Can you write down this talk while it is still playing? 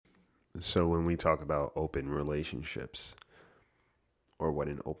So when we talk about open relationships or what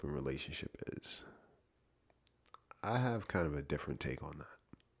an open relationship is, I have kind of a different take on that.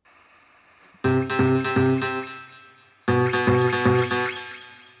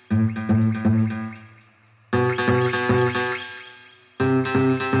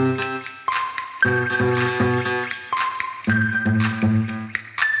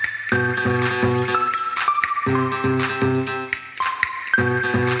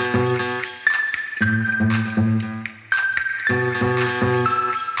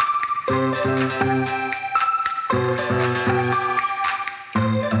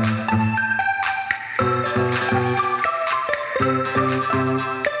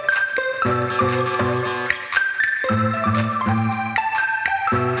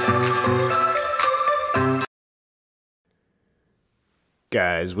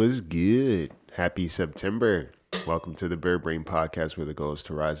 Guys, what's good? Happy September. Welcome to the Bird Brain Podcast, where the goal is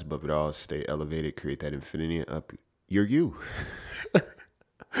to rise above it all, stay elevated, create that infinity up your you.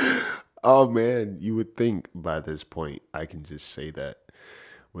 Oh man, you would think by this point I can just say that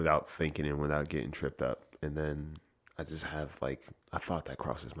without thinking and without getting tripped up. And then I just have like a thought that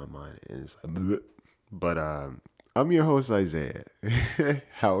crosses my mind and it's like, bleh. But I'm your host Isaiah.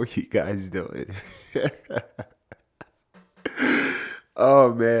 How are you guys doing?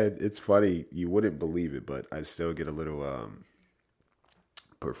 Oh man, it's funny. You wouldn't believe it, but I still get a little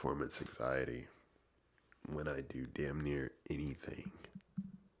performance anxiety when I do damn near anything.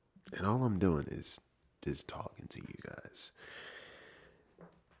 And all I'm doing is just talking to you guys.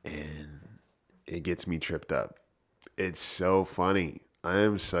 And it gets me tripped up. It's so funny. I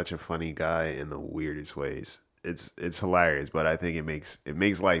am such a funny guy in the weirdest ways. It's hilarious, but I think it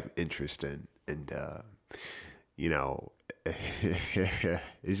makes life interesting and you know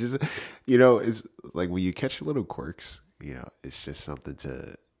it's just it's like when you catch little quirks, it's just something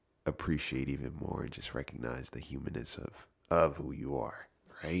to appreciate even more and just recognize the humanness of who you are,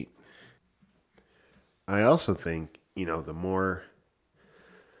 right? I also think, the more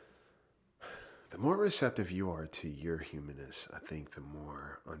receptive you are to your humanness, I think the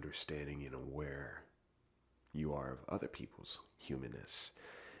more understanding and aware you are of other people's humanness.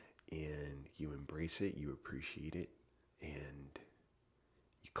 And you embrace it, you appreciate it, and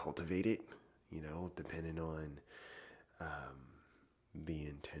you cultivate it, depending on the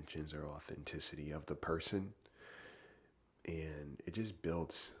intentions or authenticity of the person. And it just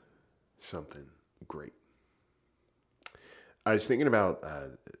builds something great. I was thinking about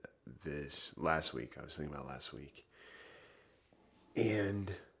this last week.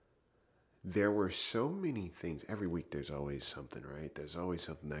 And there were so many things. Every week, there's always something, right? There's always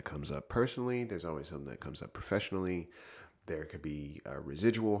something that comes up personally. There's always something that comes up professionally. There could be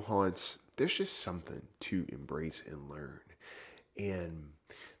residual haunts. There's just something to embrace and learn. And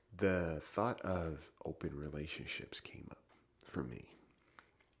the thought of open relationships came up for me.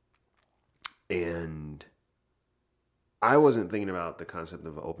 And I wasn't thinking about the concept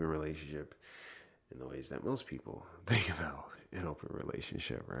of an open relationship in the ways that most people think about an open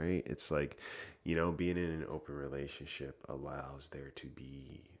relationship, right? It's like, being in an open relationship allows there to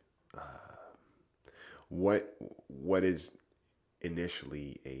be what is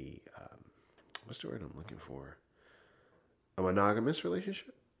initially a what's the word I'm looking for? A monogamous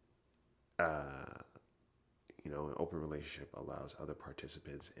relationship. An open relationship allows other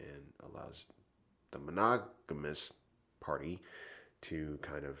participants and allows the monogamous party to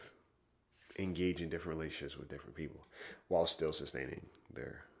kind of engage in different relationships with different people while still sustaining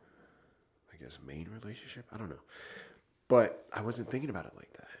their, I guess, main relationship. I don't know. But I wasn't thinking about it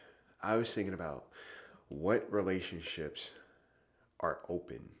like that. I was thinking about what relationships are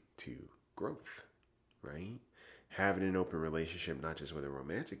open to growth, right? Having an open relationship, not just with a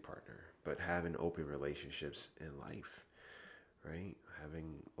romantic partner, but having open relationships in life, right?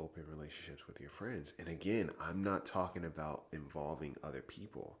 Having open relationships with your friends. And again, I'm not talking about involving other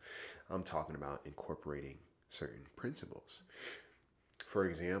people. I'm talking about incorporating certain principles. For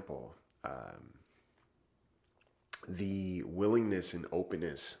example, the willingness and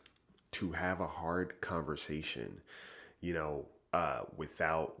openness to have a hard conversation,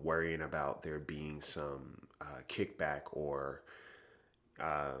 without worrying about there being some kickback or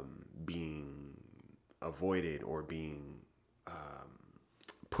being avoided or being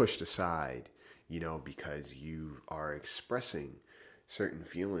pushed aside, because you are expressing certain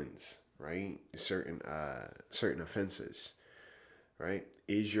feelings, right? Certain offenses, right?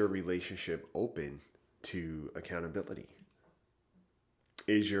 Is your relationship open to accountability?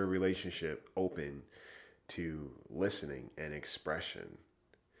 Is your relationship open to listening and expression,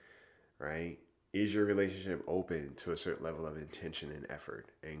 right? Is your relationship open to a certain level of intention and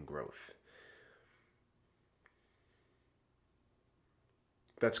effort and growth?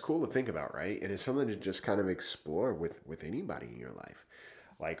 That's cool to think about, right? And it's something to just kind of explore with anybody in your life.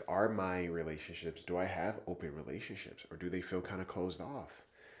 Like, are my relationships, do I have open relationships, or do they feel kind of closed off?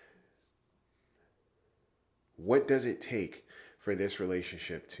 What does it take for this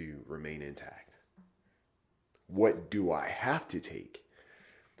relationship to remain intact? What do I have to take?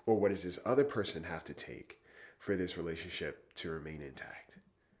 Or what does this other person have to take for this relationship to remain intact?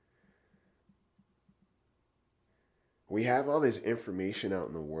 We have all this information out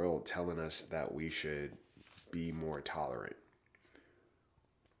in the world telling us that we should be more tolerant.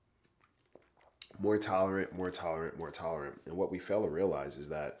 More tolerant, more tolerant, more tolerant. And what we fail to realize is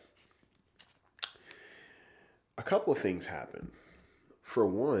that a couple of things happen. For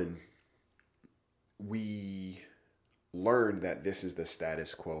one, we learn that this is the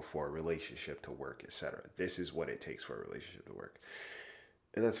status quo for a relationship to work, etc. This is what it takes for a relationship to work.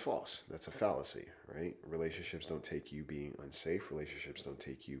 And that's false. That's a fallacy, right? Relationships don't take you being unsafe. Relationships don't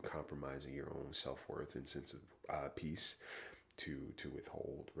take you compromising your own self-worth and sense of peace to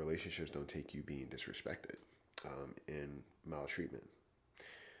withhold. Relationships don't take you being disrespected and maltreatment.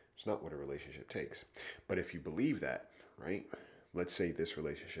 It's not what a relationship takes. But if you believe that, right? Let's say this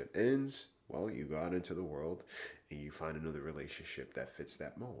relationship ends. Well, you go out into the world and you find another relationship that fits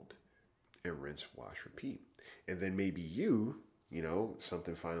that mold. And rinse, wash, repeat. And then maybe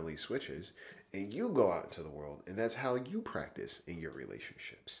something finally switches and you go out into the world and that's how you practice in your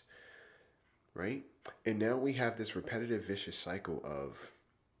relationships, right? And now we have this repetitive vicious cycle of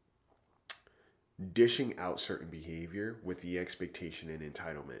dishing out certain behavior with the expectation and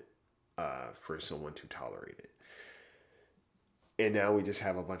entitlement for someone to tolerate it. And now we just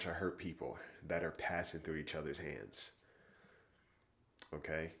have a bunch of hurt people that are passing through each other's hands.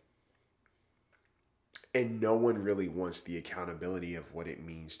 Okay? And no one really wants the accountability of what it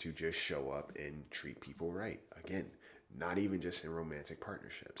means to just show up and treat people right. Again, not even just in romantic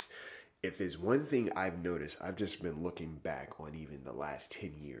partnerships. If there's one thing I've noticed, I've just been looking back on even the last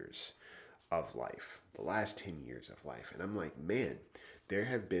 10 years of life. And I'm like, man, there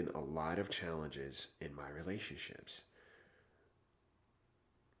have been a lot of challenges in my relationships.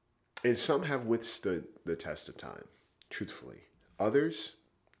 And some have withstood the test of time, truthfully. Others,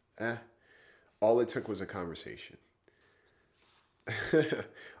 all it took was a conversation.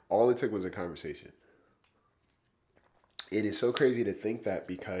 All it took was a conversation. It is so crazy to think that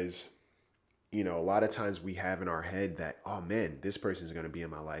because, a lot of times we have in our head that, oh man, this person is going to be in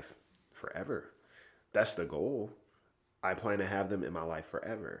my life forever. That's the goal. I plan to have them in my life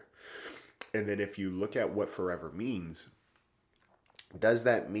forever. And then if you look at what forever means, does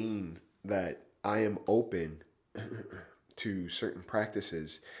that mean that I am open to certain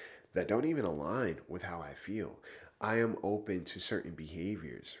practices that don't even align with how I feel? I am open to certain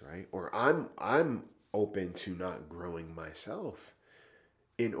behaviors, right? Or I'm open to not growing myself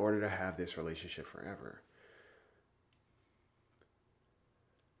in order to have this relationship forever.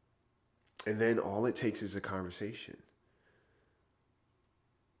 And then all it takes is a conversation.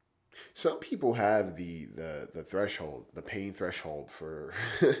 Some people have the threshold, the pain threshold for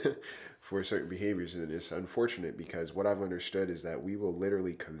for certain behaviors, and it's unfortunate because what I've understood is that we will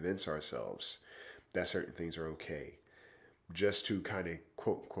literally convince ourselves that certain things are okay just to kind of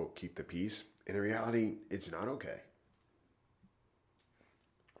quote unquote keep the peace. And in reality, it's not okay.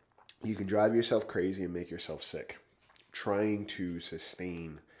 You can drive yourself crazy and make yourself sick trying to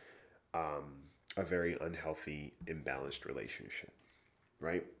sustain a very unhealthy, imbalanced relationship,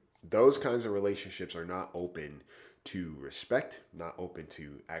 right? Those kinds of relationships are not open to respect, not open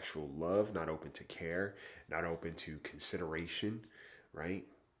to actual love, not open to care, not open to consideration, right?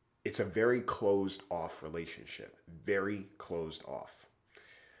 It's a very closed off relationship, very closed off,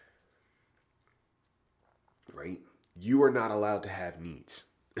 right? You are not allowed to have needs,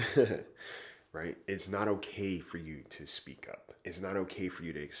 right? It's not okay for you to speak up. It's not okay for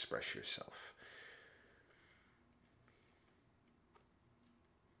you to express yourself.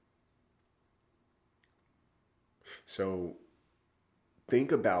 So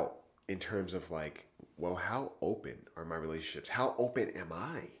think about in terms of like, well, how open are my relationships? How open am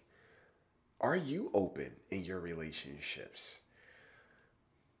I? Are you open in your relationships?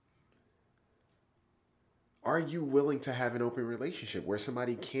 Are you willing to have an open relationship where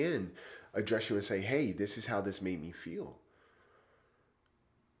somebody can address you and say, hey, this is how this made me feel?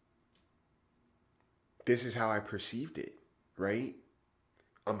 This is how I perceived it, right?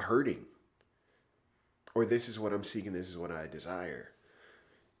 I'm hurting. Or this is what I'm seeking, this is what I desire.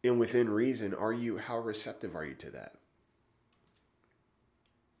 And within reason, how receptive are you to that?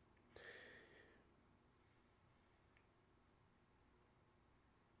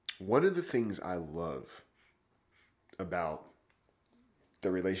 One of the things I love about the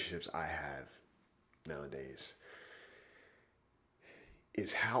relationships I have nowadays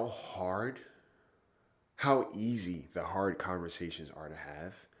is how easy the hard conversations are to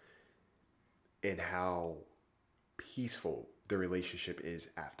have, and how peaceful the relationship is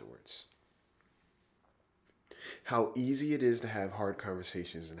afterwards. How easy it is to have hard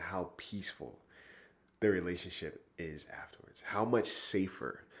conversations and how peaceful the relationship is afterwards. How much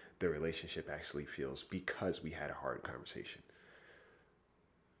safer the relationship actually feels because we had a hard conversation.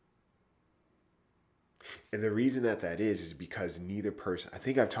 And the reason that is because neither person, I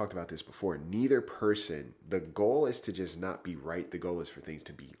think I've talked about this before, neither person, the goal is to just not be right. The goal is for things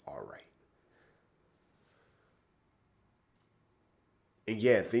to be all right. And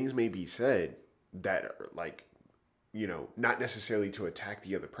yeah, things may be said that are like, not necessarily to attack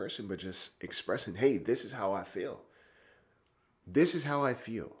the other person, but just expressing, hey, this is how I feel. This is how I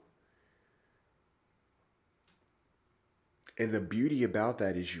feel. And the beauty about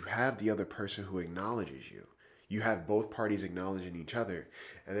that is you have the other person who acknowledges you. You have both parties acknowledging each other.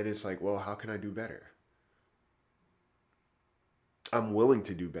 And then it's like, well, how can I do better? I'm willing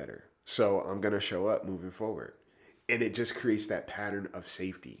to do better. So I'm going to show up moving forward. And it just creates that pattern of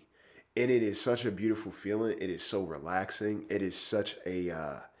safety. And it is such a beautiful feeling. It is so relaxing. It is such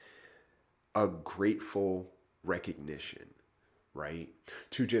a grateful recognition, right?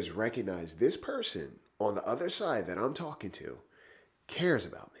 To just recognize this person on the other side that I'm talking to cares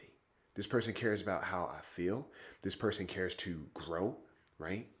about me. This person cares about how I feel. This person cares to grow,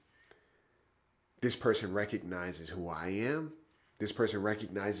 right? This person recognizes who I am. This person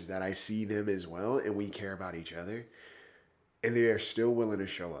recognizes that I see them as well, and we care about each other. And they are still willing to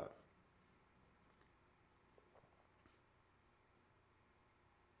show up.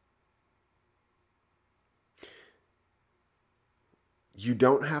 You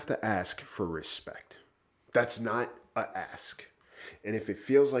don't have to ask for respect. That's not a ask. And if it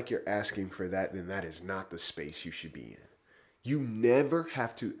feels like you're asking for that, then that is not the space you should be in. You never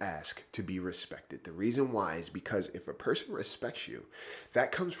have to ask to be respected. The reason why is because if a person respects you,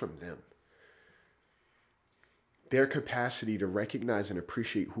 that comes from them. Their capacity to recognize and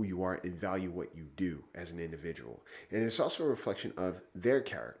appreciate who you are and value what you do as an individual. And it's also a reflection of their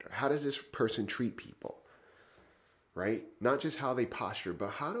character. How does this person treat people? Right? Not just how they posture, but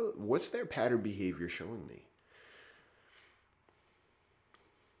what's their pattern behavior showing me?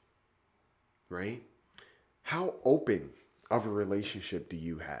 Right? How open of a relationship do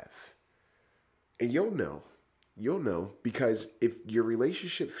you have? And you'll know because if your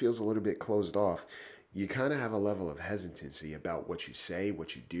relationship feels a little bit closed off, you kind of have a level of hesitancy about what you say,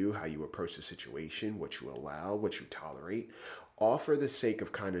 what you do, how you approach the situation, what you allow, what you tolerate, all for the sake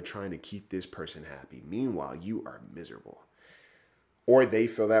of kind of trying to keep this person happy. Meanwhile, you are miserable. Or they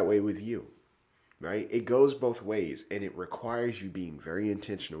feel that way with you, right? It goes both ways, and it requires you being very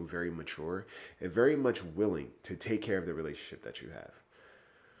intentional, very mature, and very much willing to take care of the relationship that you have.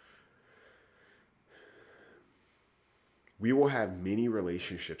 We will have many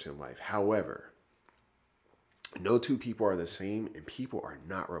relationships in life. However, no two people are the same, and people are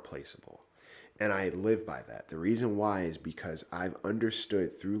not replaceable. And I live by that. The reason why is because I've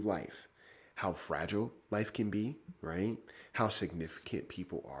understood through life how fragile life can be, right? How significant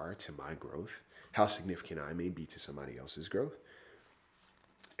people are to my growth, how significant I may be to somebody else's growth.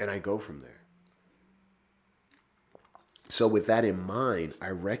 And I go from there. So with that in mind, I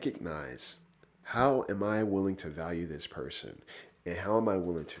recognize, how am I willing to value this person? And how am I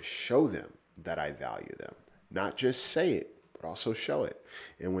willing to show them that I value them? Not just say it, but also show it.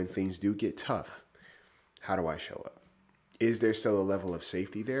 And when things do get tough, how do I show up? Is there still a level of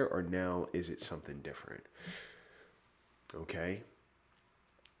safety there, or now is it something different? Okay?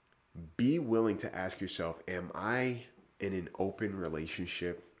 Be willing to ask yourself, am I in an open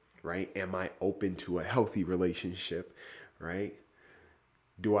relationship, right? Am I open to a healthy relationship, right?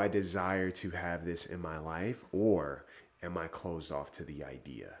 Do I desire to have this in my life, or am I closed off to the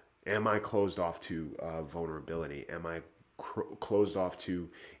idea? Am I closed off to vulnerability? Am I closed off to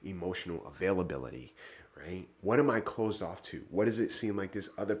emotional availability, right? What am I closed off to? What does it seem like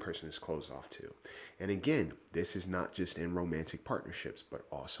this other person is closed off to? And again, this is not just in romantic partnerships, but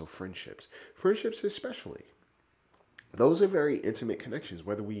also friendships. Friendships especially. Those are very intimate connections,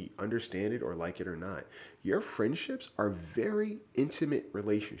 whether we understand it or like it or not. Your friendships are very intimate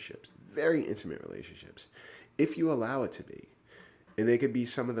relationships, if you allow it to be. And they could be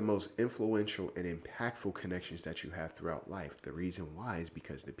some of the most influential and impactful connections that you have throughout life. The reason why is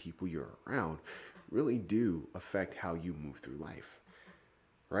because the people you're around really do affect how you move through life,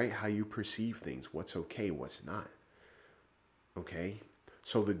 right? How you perceive things, what's okay, what's not. Okay?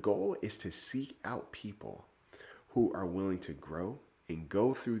 So the goal is to seek out people who are willing to grow and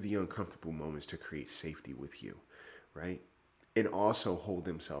go through the uncomfortable moments to create safety with you, right? And also hold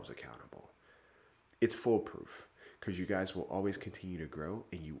themselves accountable. It's foolproof because you guys will always continue to grow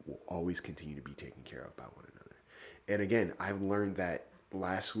and you will always continue to be taken care of by one another. And again, I've learned that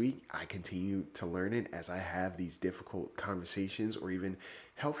last week. I continue to learn it as I have these difficult conversations or even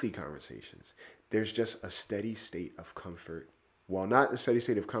healthy conversations. There's just a steady state of comfort. Well, not a steady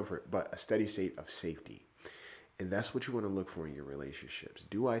state of comfort, but a steady state of safety. And that's what you want to look for in your relationships.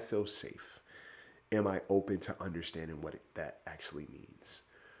 Do I feel safe? Am I open to understanding what that actually means?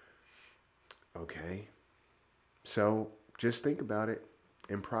 Okay. So just think about it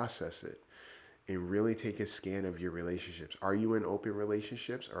and process it and really take a scan of your relationships. Are you in open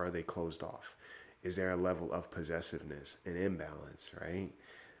relationships or are they closed off? Is there a level of possessiveness and imbalance, right?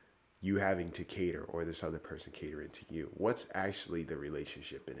 You having to cater or this other person catering to you. What's actually the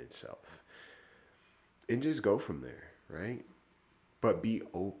relationship in itself? And just go from there, right? But be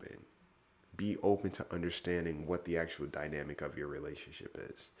open. Be open to understanding what the actual dynamic of your relationship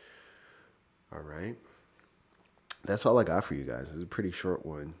is. All right? That's all I got for you guys. It's a pretty short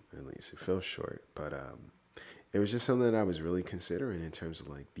one, at least. It feels short, but it was just something that I was really considering in terms of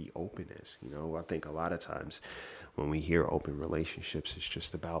like the openness. You know, I think a lot of times when we hear open relationships, it's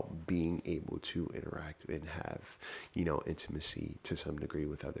just about being able to interact and have, you know, intimacy to some degree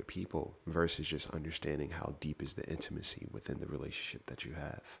with other people versus just understanding how deep is the intimacy within the relationship that you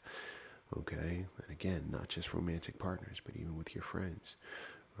have. Okay. And again, not just romantic partners, but even with your friends,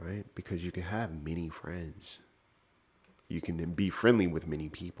 right? Because you can have many friends. You can be friendly with many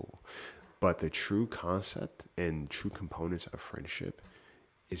people, but the true concept and true components of friendship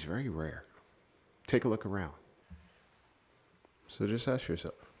is very rare. Take a look around. So just ask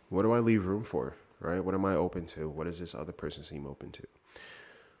yourself, what do I leave room for, right? What am I open to? What does this other person seem open to?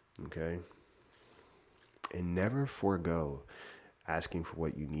 Okay. And never forego asking for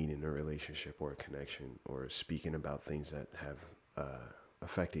what you need in a relationship or a connection or speaking about things that have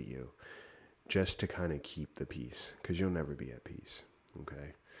affected you, just to kind of keep the peace, because you'll never be at peace,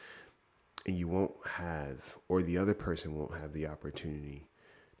 okay? And you won't have, or the other person won't have the opportunity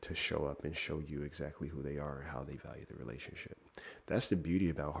to show up and show you exactly who they are and how they value the relationship. That's the beauty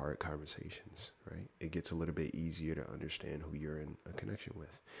about hard conversations, right? It gets a little bit easier to understand who you're in a connection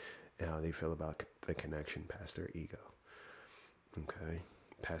with and how they feel about the connection past their ego, okay?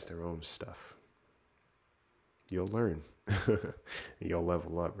 Past their own stuff. You'll learn. You'll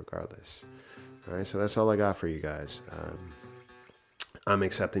level up regardless. All right, so that's all I got for you guys. I'm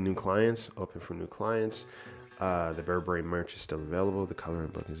accepting new clients, open for new clients. The Burberry merch is still available. The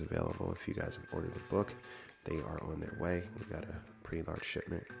coloring book is available. If you guys have ordered the book, they are on their way. We got a pretty large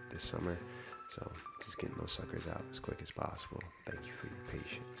shipment this summer, so just getting those suckers out as quick as possible. Thank you for your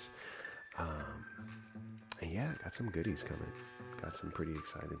patience. And yeah, got some goodies coming. Got some pretty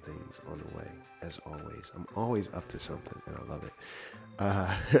exciting things on the way, as always. I'm always up to something, and I love it.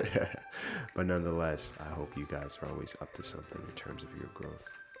 But nonetheless, I hope you guys are always up to something in terms of your growth.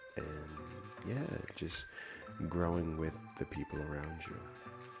 And yeah, just growing with the people around you,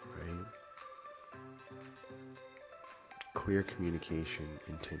 right? Clear communication,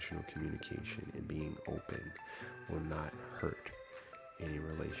 intentional communication, and being open will not hurt any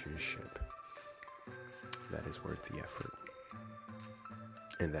relationship that is worth the effort.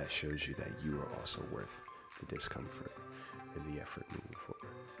 And that shows you that you are also worth the discomfort and the effort moving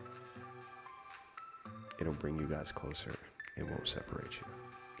forward. It'll bring you guys closer. It won't separate you.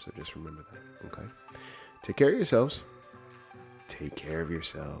 So just remember that, okay? Take care of yourselves. Take care of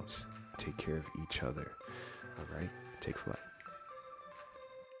yourselves. Take care of each other. All right? Take flight.